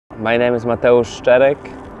My name is Mateusz Szczerek.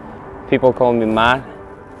 People call me Matt.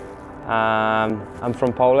 I'm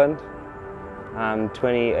from Poland. I'm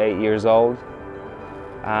 28 years old.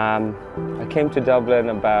 I came to Dublin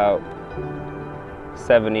about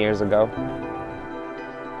 7 years ago.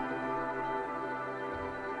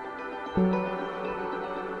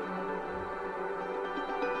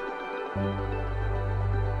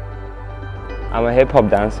 I'm a hip-hop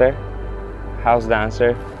dancer, house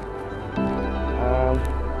dancer.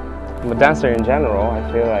 I'm a dancer in general,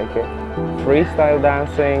 I feel like it. Freestyle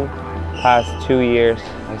dancing, past 2 years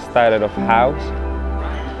I started off house.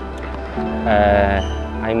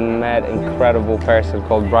 I met an incredible person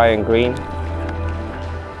called Brian Green,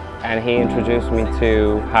 and he introduced me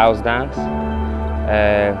to house dance.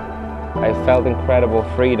 I felt incredible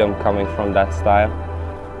freedom coming from that style,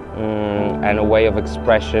 and a way of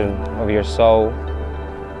expression of your soul.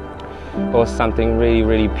 It was something really,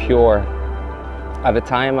 really pure. At the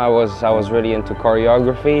time I was really into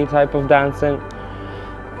choreography type of dancing,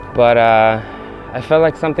 but I felt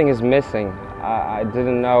like something is missing. I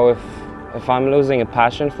didn't know if I'm losing a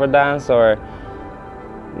passion for dance, or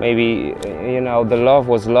maybe, you know, the love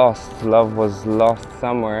was lost. Love was lost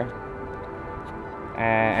somewhere,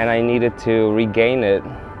 and I needed to regain it,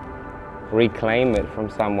 reclaim it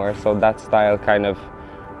from somewhere. So that style kind of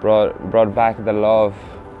brought back the love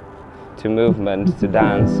to movement, to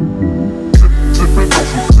dance.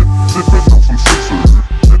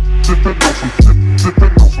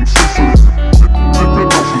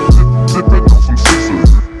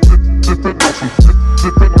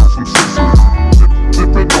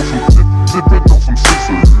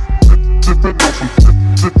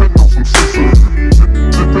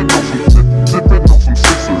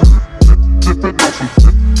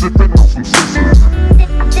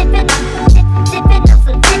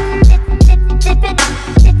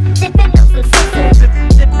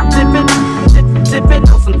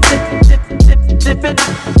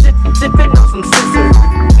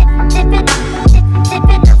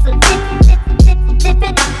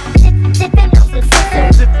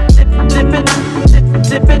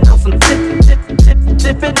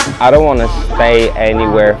 I don't want to stay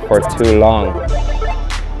anywhere for too long.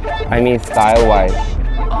 I mean, style-wise,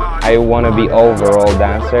 I want to be overall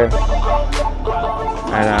dancer,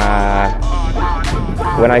 and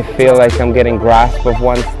when I feel like I'm getting grasp of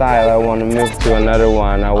one style, I want to move to another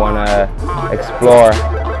one. I want to explore.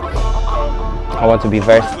 I want to be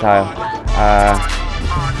versatile.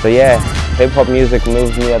 So yeah, hip-hop music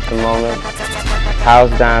moves me at the moment.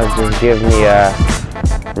 House dance just gives me a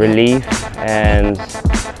relief and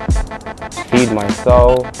feed my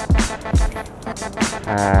soul.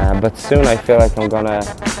 But soon I feel like I'm gonna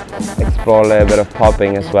explore a little bit of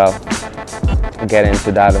popping as well. Get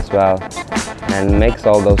into that as well, and mix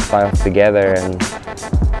all those styles together. And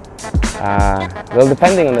well,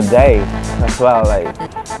 depending on the day as well. Like,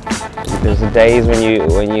 there's days when you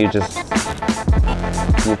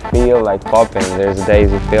feel like popping. There's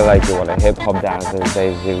days you feel like you want to hip hop dance. There's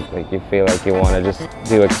days you feel like you want to just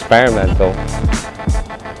do experimental.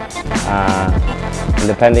 And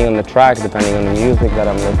depending on the track, depending on the music that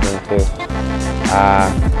I'm listening to,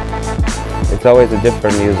 it's always a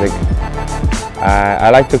different music. I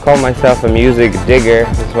like to call myself a music digger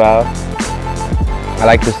as well. I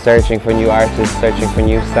like to searching for new artists, searching for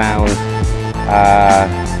new sounds.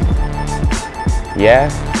 Yeah.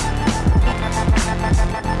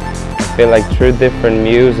 I feel like through different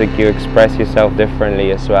music you express yourself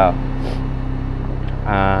differently as well.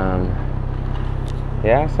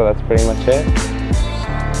 Yeah, so that's pretty much it.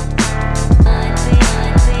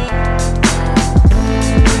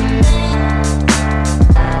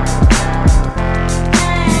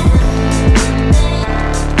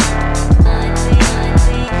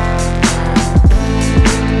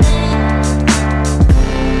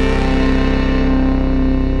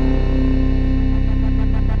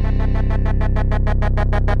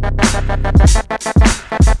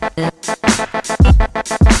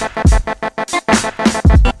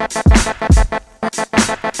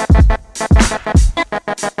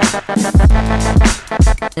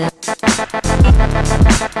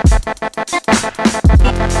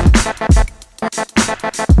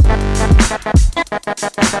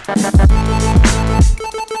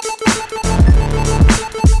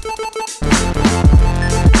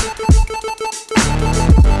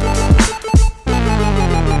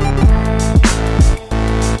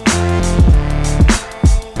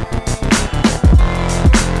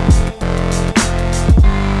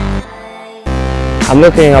 I'm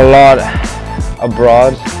looking a lot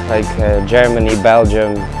abroad, like Germany,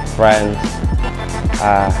 Belgium, France,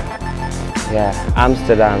 yeah,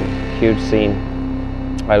 Amsterdam, huge scene.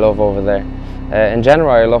 I love over there. In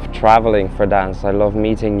general, I love traveling for dance. I love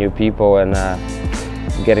meeting new people and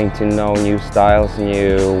getting to know new styles,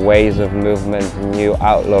 new ways of movement, new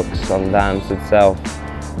outlooks on dance itself.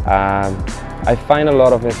 I find a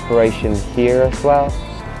lot of inspiration here as well,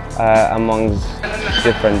 amongst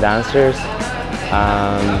different dancers,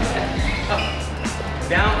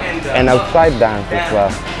 and outside dance as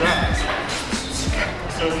well.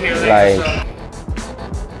 Like,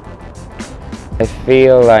 I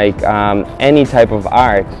feel like any type of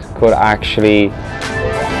art could actually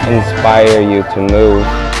inspire you to move.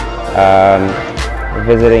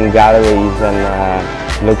 Visiting galleries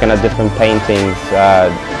and looking at different paintings,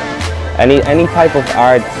 any type of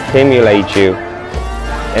art stimulates you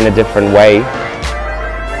in a different way,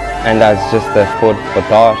 and that's just a food for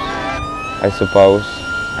thought, I suppose,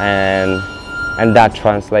 and that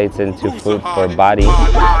translates into food for body.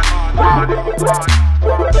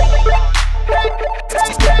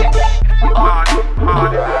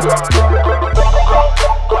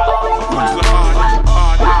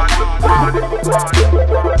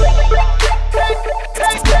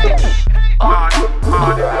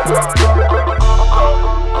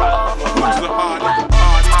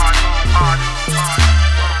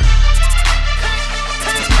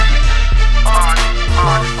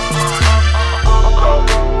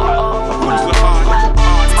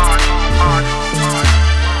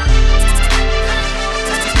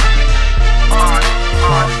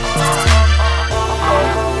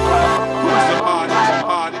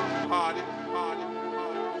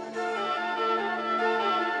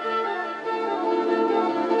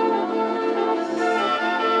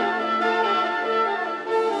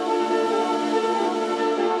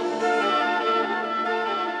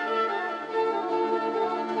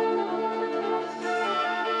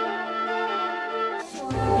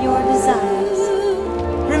 Your desires.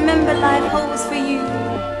 Remember, life holds for you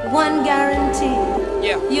one guarantee.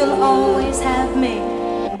 Yeah. You'll always have me.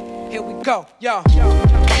 Here we go, yo.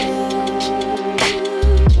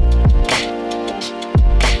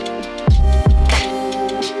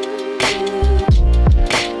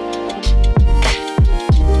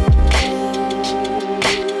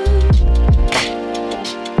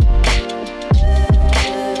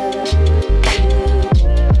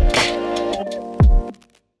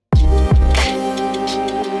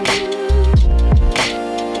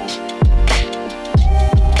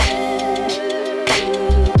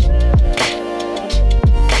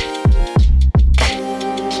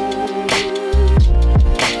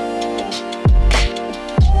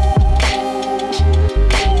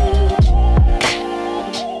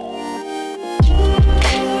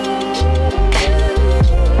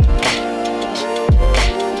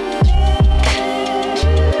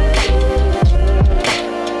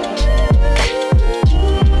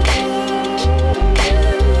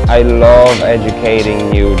 I love educating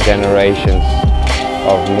new generations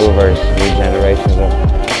of movers, new generations of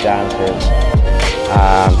dancers,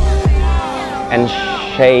 and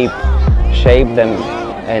shape them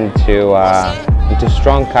into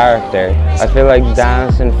strong character. I feel like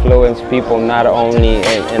dance influences people not only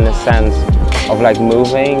in the sense of like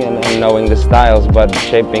moving and knowing the styles, but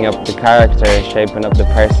shaping up the character, shaping up the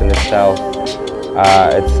person itself.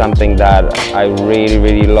 It's something that I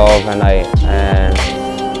really love, and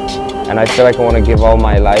I feel like I want to give all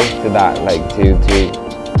my life to that, like to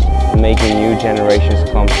making new generations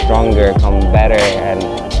come stronger, come better, and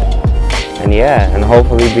yeah, and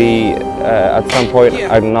hopefully be at some point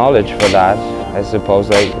acknowledged for that. I suppose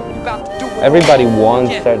like everybody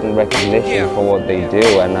wants certain recognition for what they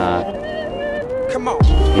do, and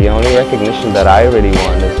the only recognition that I really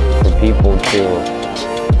want is for people to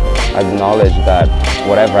acknowledge that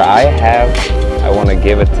whatever I have, I want to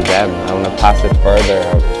give it to them. I want to pass it further.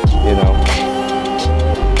 You know,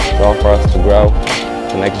 it's all for us to grow,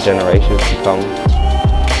 the next generations to come.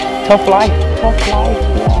 Tough life, yeah.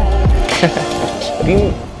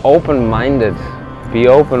 Be open-minded,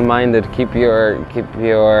 keep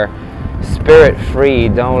your spirit free.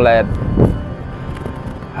 Don't let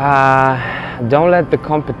the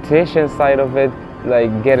competition side of it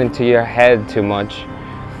like get into your head too much.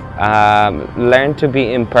 Learn to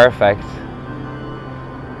be imperfect,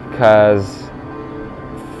 because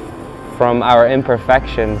from our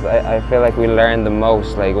imperfections, I feel like we learn the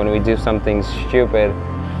most. Like when we do something stupid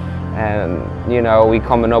and, you know, we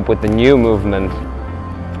coming up with a new movement,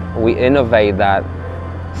 we innovate that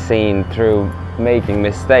scene through making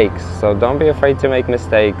mistakes. So don't be afraid to make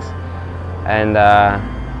mistakes. And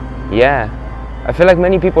yeah, I feel like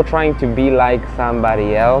many people trying to be like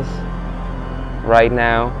somebody else right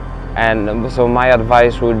now. And so my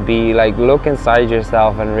advice would be like, look inside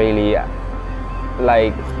yourself and really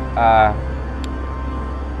like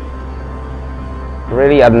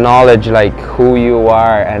really acknowledge like who you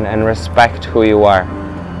are and respect who you are.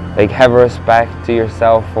 Like have respect to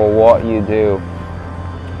yourself for what you do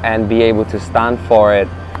and be able to stand for it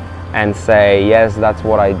and say, yes, that's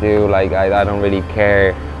what I do. Like I don't really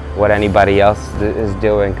care what anybody else is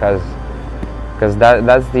doing, because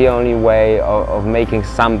that's the only way of making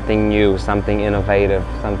something new, something innovative,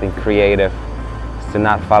 something creative, is to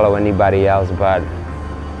not follow anybody else, but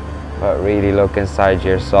really look inside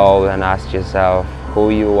your soul and ask yourself who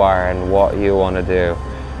you are and what you want to do.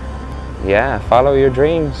 Yeah, follow your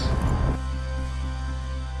dreams.